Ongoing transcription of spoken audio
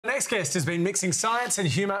The next guest has been mixing science and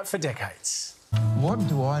humour for decades. What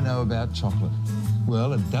do I know about chocolate?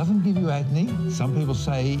 Well, it doesn't give you acne. Some people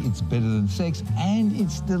say it's better than sex, and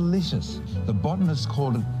it's delicious. The botanists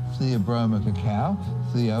called it Theobroma cacao,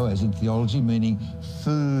 theo as in theology, meaning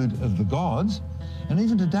food of the gods. And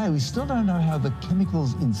even today, we still don't know how the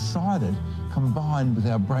chemicals inside it combine with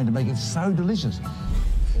our brain to make it so delicious.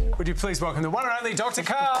 Would you please welcome the one and only Dr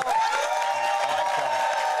Karl?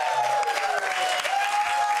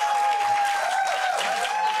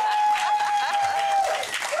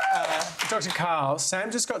 Dr Karl, Sam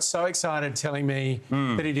just got so excited telling me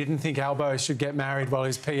that he didn't think Albo should get married while he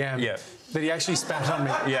was PM that he actually spat on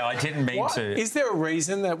me. Yeah, I didn't mean to. Is there a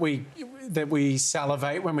reason that we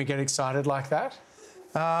salivate when we get excited like that?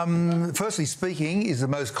 Firstly, speaking is the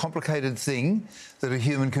most complicated thing that a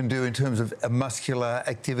human can do in terms of a muscular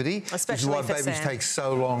activity. Especially which is why babies take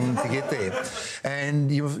so long to get there. And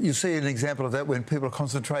you'll see an example of that when people are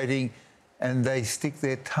concentrating and they stick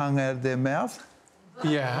their tongue out of their mouth.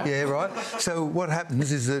 Yeah. Yeah, right. So what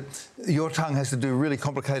happens is that your tongue has to do really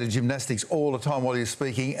complicated gymnastics all the time while you're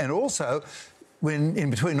speaking, and also when in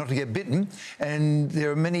between not to get bitten. And there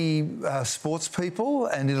are many sports people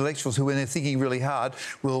and intellectuals who, when they're thinking really hard,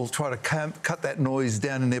 will try to cut that noise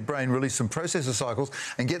down in their brain, release some processor cycles,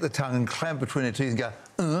 and get the tongue and clamp between their teeth and go,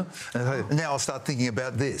 and now I'll start thinking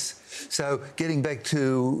about this. So getting back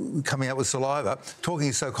to coming up with saliva, talking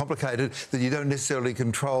is so complicated that you don't necessarily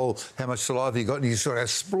control how much saliva you got, and you sort of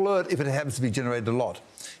splurt if it happens to be generated a lot.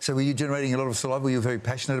 So were you generating a lot of saliva? Were you very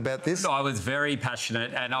passionate about this? I was very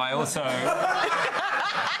passionate, and I also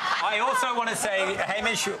want to say,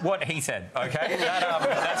 Hamish, what he said, OK?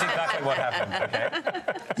 That's exactly what happened, OK?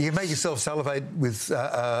 You can make yourself salivate with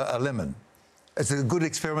a lemon. It's a good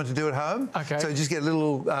experiment to do at home. Okay. So just get a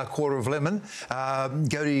little quarter of lemon,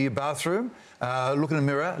 go to your bathroom, look in the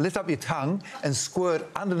mirror, lift up your tongue and squirt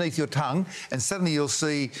underneath your tongue, and suddenly you'll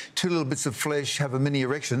see two little bits of flesh have a mini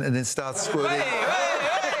erection and then start squirting.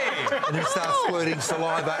 And then start squirting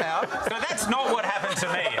saliva out. So that's not what happened to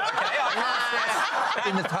me, OK?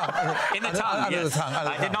 In the tongue. In the tongue, Under yes. the tongue.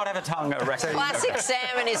 I did not have a tongue erection. Classic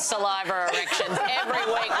Sam and his saliva erections. Every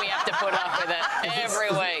week we have to put up with it. Every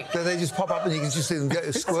week. So they just pop up and you can just see them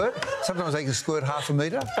go squirt. Sometimes they can squirt half a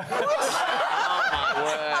metre. Oh, my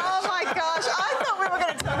word. Oh, my gosh. I thought we were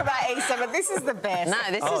going to talk about Easter, but this is the best. No,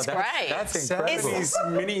 this is great. That's incredible. These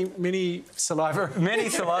mini saliva. Mini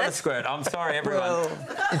saliva squirt. I'm sorry, everyone. Well,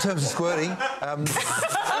 in terms of squirting,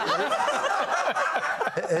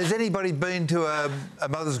 has anybody been to a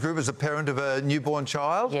mother's group as a parent of a newborn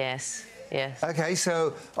child? Yes. Yes. OK,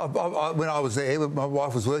 so when I was there, when my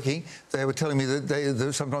wife was working, they were telling me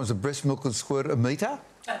that sometimes the breast milk could squirt a metre.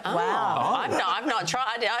 Wow. I've not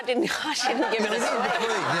tried. I didn't give it a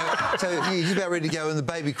try. So you're just about ready to go and the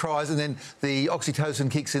baby cries and then the oxytocin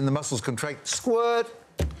kicks in, the muscles contract, squirt.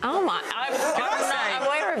 Oh, my. I'm not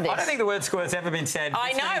aware of this. I don't think the word squirt's ever been said.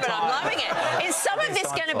 I know, but I'm loving it. Is some of this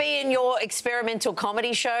going to be in your experimental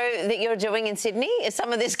comedy show that you're doing in Sydney? Is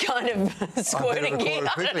some of this kind of squirting gear?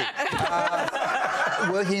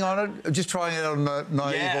 Working on it, just trying it on a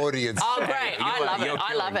naive audience. Oh, great. I love it.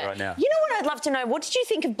 I love it. Right now. You know what I'd love to know? What did you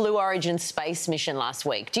think of Blue Origin's space mission last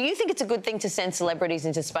week? Do you think it's a good thing to send celebrities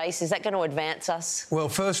into space? Is that going to advance us? Well,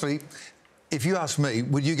 firstly, if you ask me,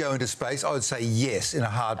 would you go into space? I would say yes in a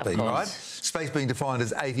heartbeat, right? Space being defined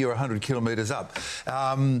as 80 or 100 kilometres up.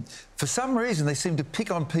 For some reason, they seem to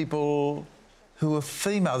pick on people who are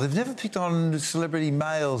female. They've never picked on celebrity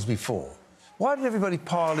males before. Why did everybody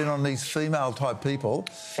pile in on these female-type people?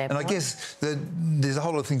 And I guess that there's a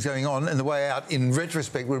whole lot of things going on, and the way out, in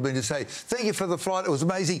retrospect, would have been to say, thank you for the flight, it was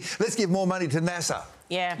amazing, let's give more money to NASA.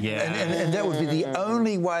 Yeah. And that would be the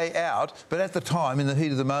only way out. But at the time, in the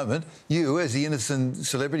heat of the moment, you, as the innocent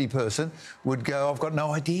celebrity person, would go, I've got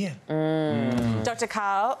no idea. Dr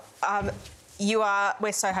Karl,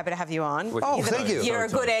 we're so happy to have you on. Oh, thank you. You're a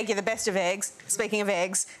good egg. You're the best of eggs. Speaking of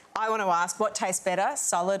eggs, I want to ask, what tastes better,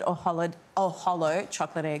 solid or hollow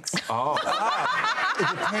chocolate eggs? It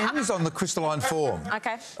depends on the crystalline form.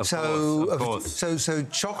 OK. Of course. So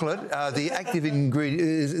chocolate, the active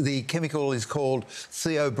ingredient, the chemical is called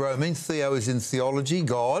theobromine. Theo is in theology,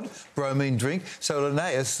 God. Bromine, drink. So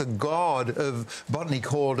Linnaeus, the god of botany,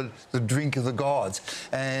 called it the drink of the gods.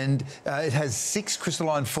 And it has 6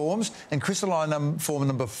 crystalline forms, and crystalline form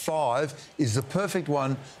number 5 is the perfect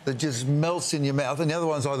one that just melts in your mouth, and the other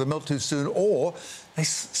ones either melt too soon or they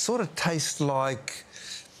sort of taste like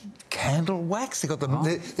candle wax. They've got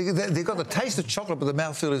the taste of chocolate, but the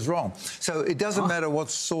mouthfeel is wrong. So it doesn't matter what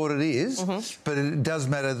sort it is, but it does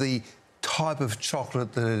matter the type of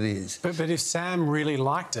chocolate that it is. But if Sam really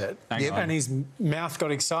liked it and his mouth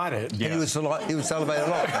got excited... And he would salivate a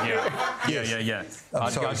lot. Yeah.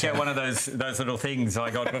 I'd get one of those little things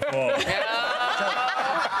I got before.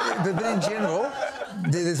 But in general,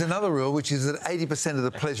 there's another rule, which is that 80% of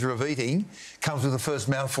the pleasure of eating comes with the first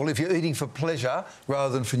mouthful if you're eating for pleasure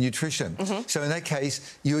rather than for nutrition. So in that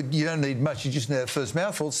case, you don't need much, you just need that first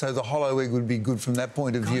mouthful, so the hollow egg would be good from that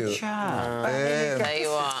point of view. There you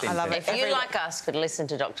are. I love it. If you, like us, could listen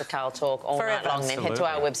to Dr Karl talk all night long, then head to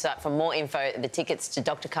our website for more info, the tickets to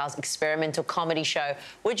Dr Karl's experimental comedy show.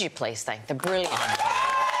 Would you please thank the brilliant...